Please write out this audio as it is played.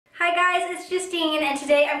Hi guys, it's Justine, and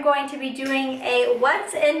today I'm going to be doing a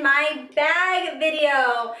what's in my bag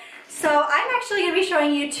video. So I'm actually going to be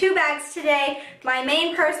showing you two bags today. My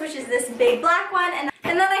main purse, which is this big black one, and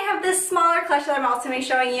then I have this smaller clutch that I'm also going to be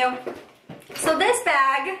showing you. So this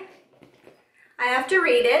bag, I have to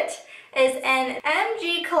read it, is an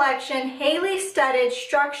MG Collection Haley Studded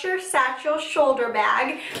Structure Satchel Shoulder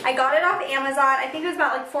Bag. I got it off Amazon. I think it was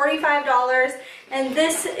about like $45, and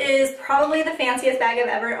this is probably the fanciest bag I've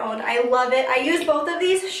ever owned. I love it. I use both of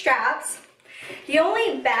these straps. The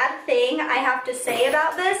only bad thing I have to say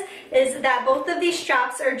about this is that both of these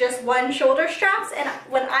straps are just one shoulder straps, and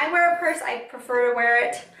when I wear a purse, I prefer to wear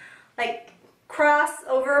it like cross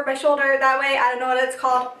over my shoulder that way. I don't know what it's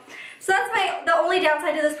called. So that's the only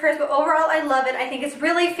downside to this purse, but overall I love it. I think it's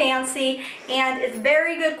really fancy and it's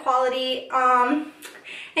very good quality. And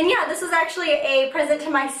yeah, this was actually a present to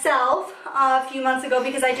myself a few months ago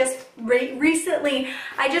because I just recently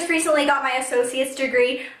got my associate's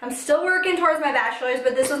degree. I'm still working towards my bachelor's,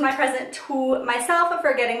 but this was my present to myself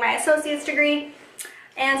for getting my associate's degree.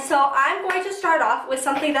 And so I'm going to start off with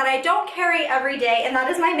something that I don't carry every day, and that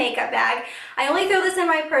is my makeup bag. I only throw this in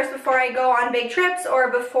my purse before I go on big trips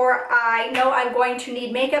or before I know I'm going to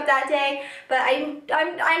need makeup that day. But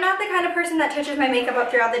I'm not the kind of person that touches my makeup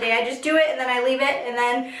up throughout the day. I just do it and then I leave it, and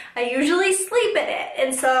then I usually sleep in it.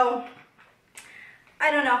 And so,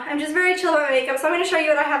 I don't know, I'm just very chill about my makeup. So I'm going to show you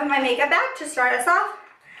what I have in my makeup bag to start us off.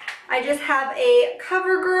 I just have a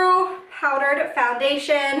CoverGirl powdered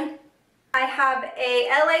foundation. I have a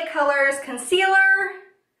LA Colors concealer,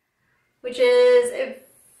 which is, if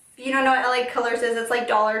you don't know what LA Colors is, it's like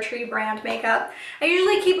Dollar Tree brand makeup. I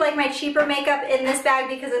usually keep like my cheaper makeup in this bag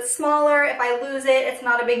because it's smaller. If I lose it, it's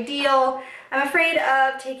not a big deal. I'm afraid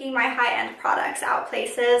of taking my high-end products out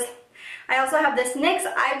places. I also have this NYX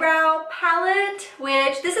eyebrow palette,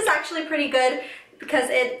 which this is actually pretty good because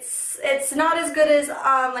it's not as good as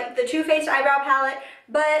like the Too Faced eyebrow palette,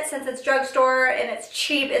 but since it's drugstore and it's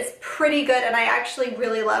cheap, it's pretty good, and I actually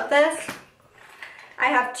really love this. I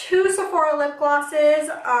have two Sephora lip glosses.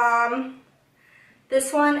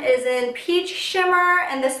 This one is in Peach Shimmer,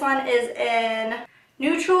 and this one is in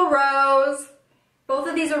Neutral Rose. Both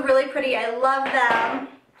of these are really pretty. I love them.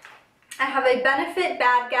 I have a Benefit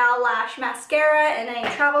Bad Gal Lash Mascara in a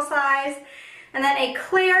travel size. And then a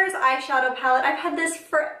Claire's eyeshadow palette. I've had this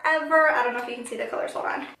forever. I don't know if you can see the colors. Hold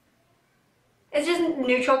on. It's just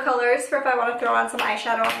neutral colors for if I want to throw on some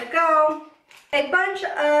eyeshadow on the go. A bunch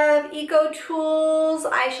of Eco Tools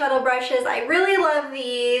eyeshadow brushes. I really love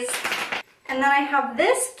these. And then I have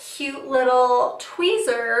this cute little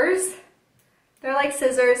tweezers. They're like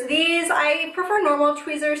scissors. These, I prefer normal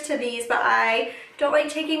tweezers to these, but I don't like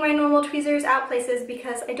taking my normal tweezers out places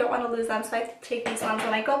because I don't want to lose them, so I take these ones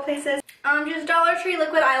when I go places. Just Dollar Tree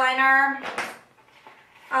liquid eyeliner.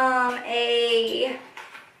 A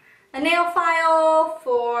nail file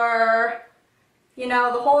for, you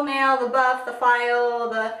know, the whole nail, the buff, the file,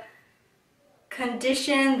 the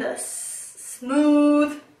condition, the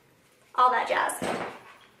smooth, all that jazz.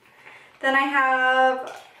 Then I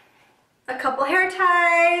have a couple hair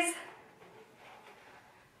ties,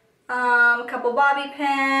 a couple bobby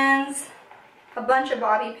pins, a bunch of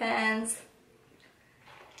bobby pins.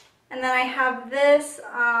 And then I have this,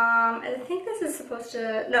 I think this is supposed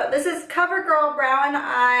to, no, this is CoverGirl Brown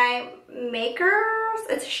Eye Makers.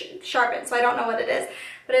 It's sharpened, so I don't know what it is.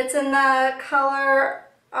 But it's in the color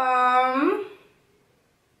Honey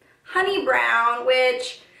Brown,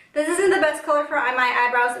 which this isn't the best color for my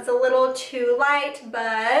eyebrows. It's a little too light,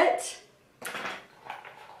 but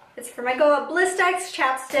it's for my Go Up Blistex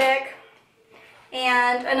chapstick.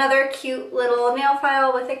 And another cute little nail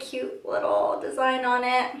file with a cute little design on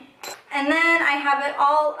it. And then I have it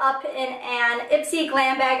all up in an Ipsy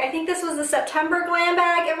glam bag. I think this was the September glam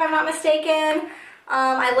bag, if I'm not mistaken.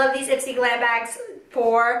 I love these Ipsy glam bags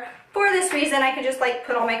for this reason. I can just like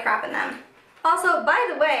put all my crap in them. Also, by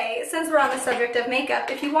the way, since we're on the subject of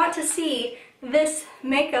makeup, if you want to see this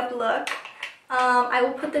makeup look, I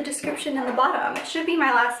will put the description in the bottom. It should be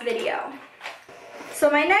my last video. So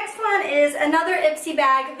my next one is another Ipsy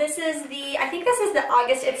bag. This is I think this is the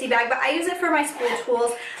August Ipsy bag, but I use it for my school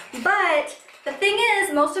tools. But the thing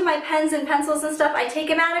is, most of my pens and pencils and stuff, I take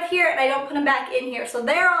them out of here and I don't put them back in here. So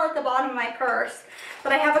they're all at the bottom of my purse.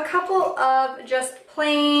 But I have a couple of just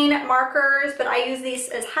plain markers, but I use these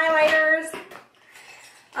as highlighters.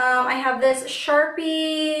 I have this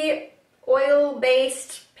Sharpie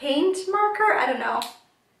oil-based paint marker. I don't know.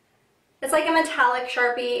 It's like a metallic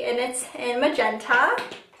Sharpie, and it's in magenta.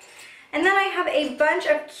 And then I have a bunch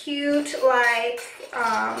of cute, like,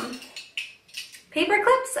 paper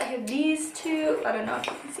clips. I have these two. I don't know if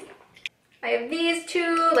you can see. I have these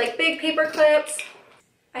two like big paper clips.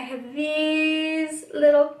 I have these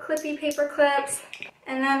little clippy paper clips.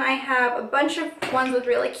 And then I have a bunch of ones with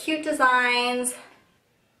really cute designs,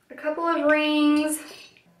 a couple of rings,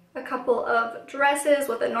 a couple of dresses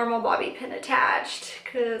with a normal bobby pin attached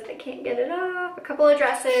because I can't get it off, a couple of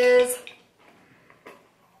dresses,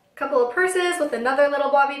 a couple of purses with another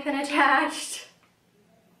little bobby pin attached,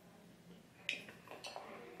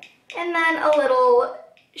 and then a little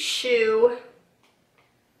shoe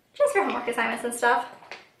just for homework assignments and stuff.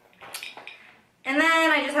 And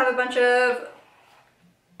then I just have a bunch of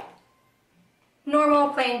normal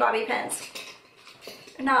plain bobby pins.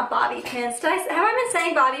 Not bobby pins. Have I been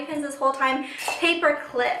saying bobby pins this whole time? Paper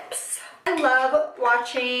clips. I love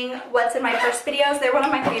watching what's in my purse videos. They're one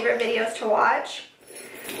of my favorite videos to watch.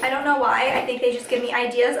 I don't know why. I think they just give me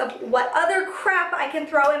ideas of what other crap I can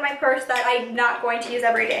throw in my purse that I'm not going to use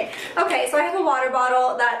every day. Okay, so I have a water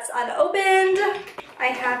bottle that's unopened. I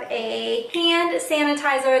have a hand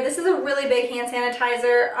sanitizer. This is a really big hand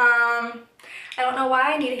sanitizer. I don't know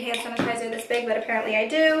why I need a hand sanitizer this big, but apparently I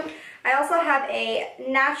do. I also have a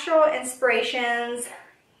Natural Inspirations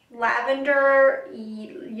Lavender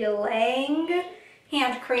Ylang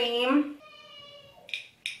hand cream.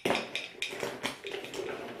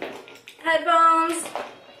 Headphones.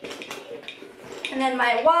 And then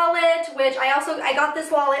my wallet, which I got this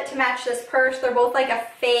wallet to match this purse. They're both like a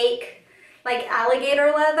fake, like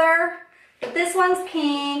alligator leather. But this one's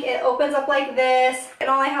pink. It opens up like this. And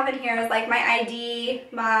all I have in here is like my ID,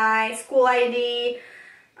 my school ID,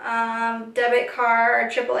 debit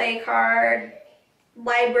card, AAA card,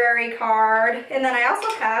 library card. And then I also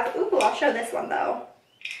have, ooh, I'll show this one though.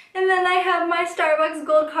 And then I have my Starbucks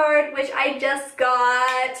Gold card, which I just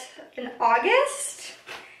got in August.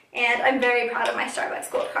 And I'm very proud of my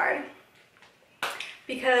Starbucks Gold card.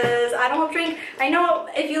 Because I don't drink, I know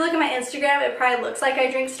if you look at my Instagram, it probably looks like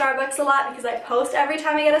I drink Starbucks a lot because I post every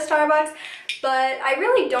time I get a Starbucks, but I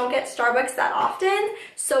really don't get Starbucks that often.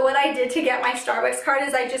 So what I did to get my Starbucks card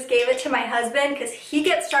is I just gave it to my husband because he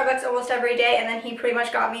gets Starbucks almost every day, and then he pretty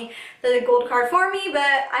much got me the gold card for me, but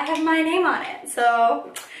I have my name on it.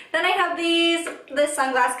 So then I have this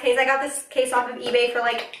sunglass case. I got this case off of eBay for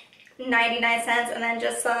like 99 cents, and then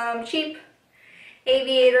just some cheap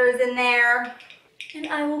aviators in there. And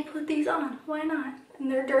I will put these on. Why not? And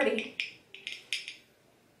they're dirty.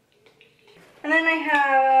 And then I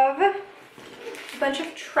have a bunch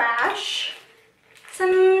of trash.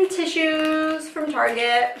 Some tissues from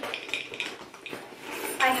Target.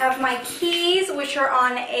 I have my keys, which are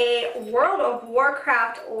on a World of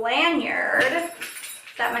Warcraft lanyard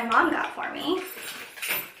that my mom got for me.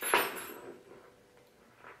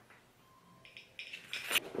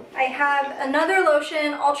 I have another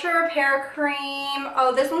lotion, Ultra Repair Cream.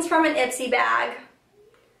 Oh, this one's from an Ipsy bag.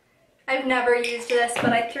 I've never used this,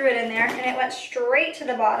 but I threw it in there and it went straight to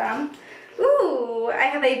the bottom. Ooh, I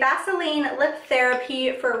have a Vaseline Lip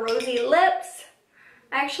Therapy for Rosy Lips.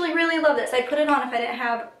 I actually really love this. I'd put it on if I didn't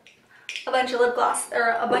have a bunch of lip gloss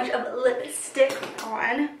or a bunch of lipstick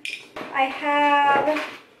on. I have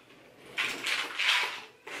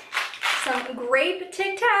some grape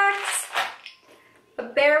Tic Tacs. A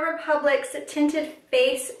Bare Republic's Tinted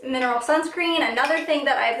Face Mineral Sunscreen, another thing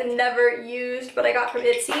that I've never used but I got from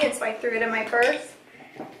Ipsy, and so I threw it in my purse.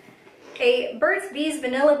 A Burt's Bees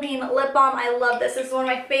Vanilla Bean Lip Balm. I love this. This is one of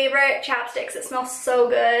my favorite chapsticks. It smells so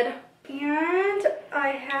good. And I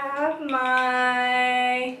have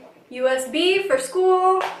my USB for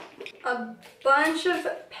school, a bunch of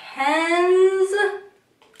pens.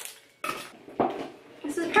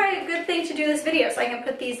 This is probably a good thing to do this video so I can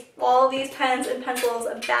put all these pens and pencils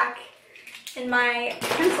back in my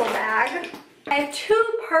pencil bag. I have two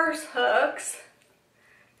purse hooks.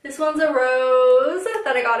 This one's a rose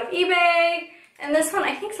that I got off eBay, and this one,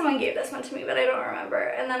 I think someone gave this one to me, but I don't remember.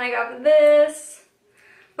 And then I got this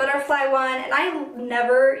butterfly one, and I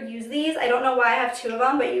never use these. I don't know why I have two of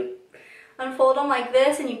them, but you unfold them like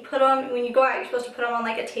this and you put them, when you go out, you're supposed to put them on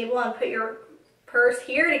like a table and put your purse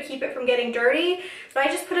here to keep it from getting dirty. But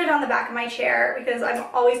I just put it on the back of my chair because I'm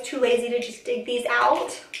always too lazy to just dig these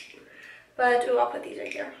out. But ooh, I'll put these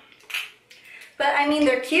right here. But I mean,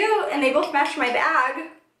 they're cute and they both match my bag.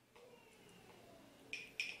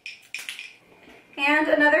 And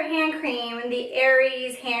another hand cream, the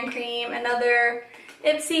Aries hand cream, another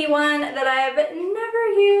Ipsy one that I've never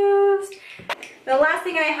used. The last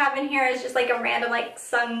thing I have in here is just like a random like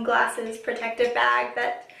sunglasses protective bag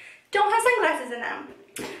that don't have sunglasses in them.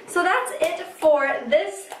 So that's it for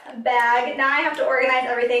this bag. Now I have to organize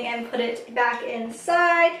everything and put it back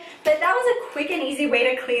inside. But that was a quick and easy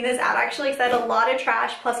way to clean this out actually, because I had a lot of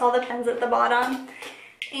trash plus all the pens at the bottom.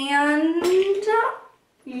 And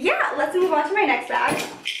yeah, let's move on to my next bag.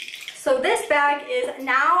 So this bag is,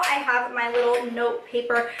 now I have my little note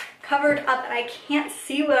paper covered up and I can't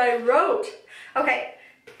see what I wrote. Okay,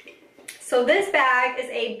 so this bag is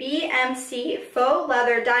a BMC faux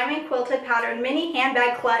leather diamond quilted pattern mini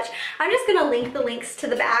handbag clutch. I'm just gonna link the links to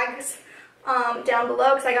the bags down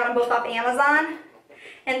below because I got them both off Amazon.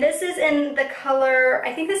 And this is in the color,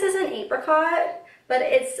 I think this is an apricot, but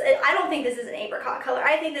I don't think this is an apricot color.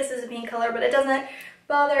 I think this is a pink color, but it doesn't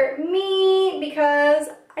bother me because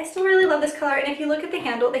I still really love this color. And if you look at the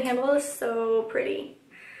handle is so pretty.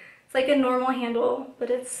 It's like a normal handle, but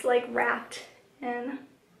it's like wrapped in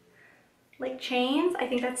like chains. I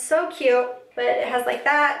think that's so cute. But it has like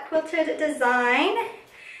that quilted design.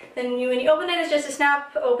 Then when you open it, it's just a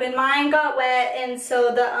snap open. Mine got wet, and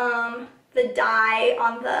so the dye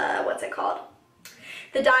on the, what's it called?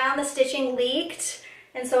 The dye on the stitching leaked,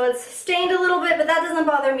 and so it's stained a little bit, but that doesn't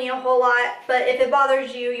bother me a whole lot. But if it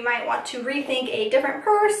bothers you, you might want to rethink a different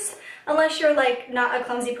purse, unless you're like not a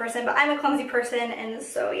clumsy person, but I'm a clumsy person, and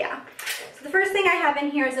so yeah. So the first thing I have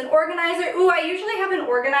in here is an organizer. Ooh, I usually have an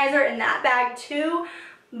organizer in that bag too,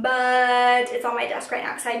 but it's on my desk right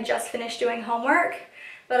now because I just finished doing homework.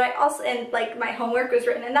 But I also, and like my homework was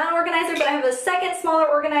written in that organizer, but I have a second smaller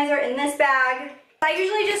organizer in this bag. I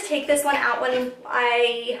usually just take this one out when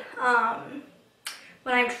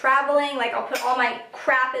I'm traveling. Like I'll put all my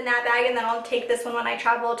crap in that bag, and then I'll take this one when I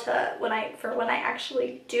travel to when I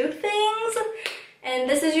actually do things. And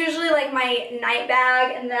this is usually like my night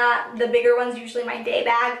bag, and the bigger one's usually my day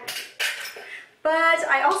bag. But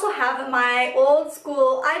I also have my old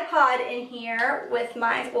school iPod in here with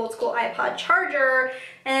my old school iPod charger,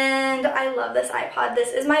 and I love this iPod.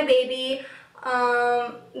 This is my baby.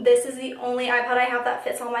 This is the only iPod I have that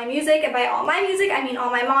fits all my music, and by all my music I mean all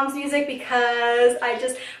my mom's music, because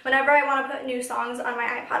whenever I want to put new songs on my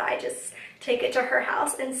iPod, I just take it to her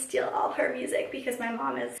house and steal all her music, because my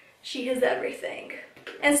mom she has everything.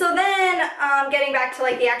 And so then getting back to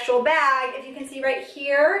like the actual bag, if you can see right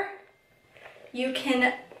here, you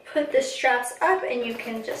can put the straps up and you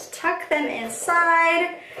can just tuck them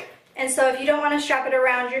inside. And so if you don't want to strap it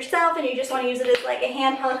around yourself and you just want to use it as like a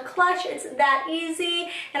handheld clutch, it's that easy.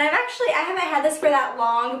 And I haven't had this for that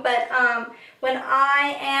long, but when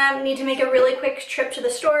I need to make a really quick trip to the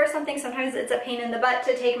store or something, sometimes it's a pain in the butt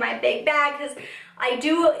to take my big bag, because I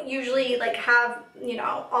do usually like have, you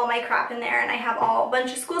know, all my crap in there, and I have a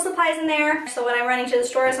bunch of school supplies in there. So when I'm running to the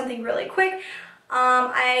store or something really quick,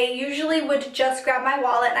 I usually would just grab my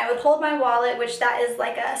wallet, and I would hold my wallet, which that is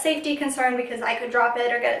like a safety concern because I could drop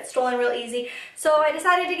it or get it stolen real easy. So I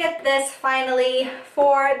decided to get this finally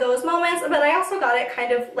for those moments, but I also got it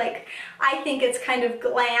kind of like, I think it's kind of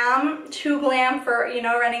too glam for, you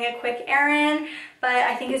know, running a quick errand, but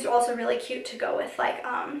I think it's also really cute to go with like,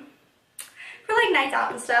 for like nights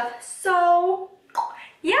out and stuff. So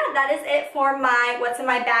yeah, that is it for my what's in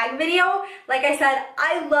my bag video. Like I said,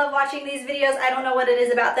 I love watching these videos. I don't know what it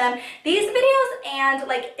is about them. These videos and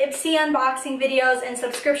like Ipsy unboxing videos and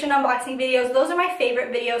subscription unboxing videos, those are my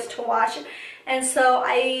favorite videos to watch. And so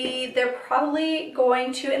they're probably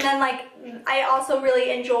going to, and then like I also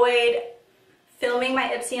really enjoyed filming my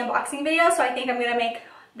Ipsy unboxing video, so I think I'm gonna make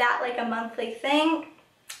that like a monthly thing.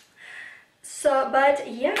 So,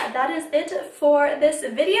 but yeah, that is it for this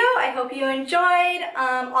video. I hope you enjoyed.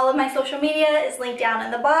 All of my social media is linked down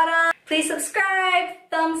in the bottom. Please subscribe,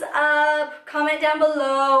 thumbs up, comment down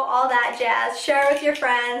below, all that jazz. Share with your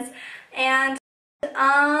friends. And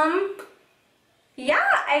yeah,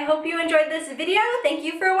 I hope you enjoyed this video. Thank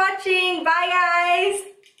you for watching. Bye guys!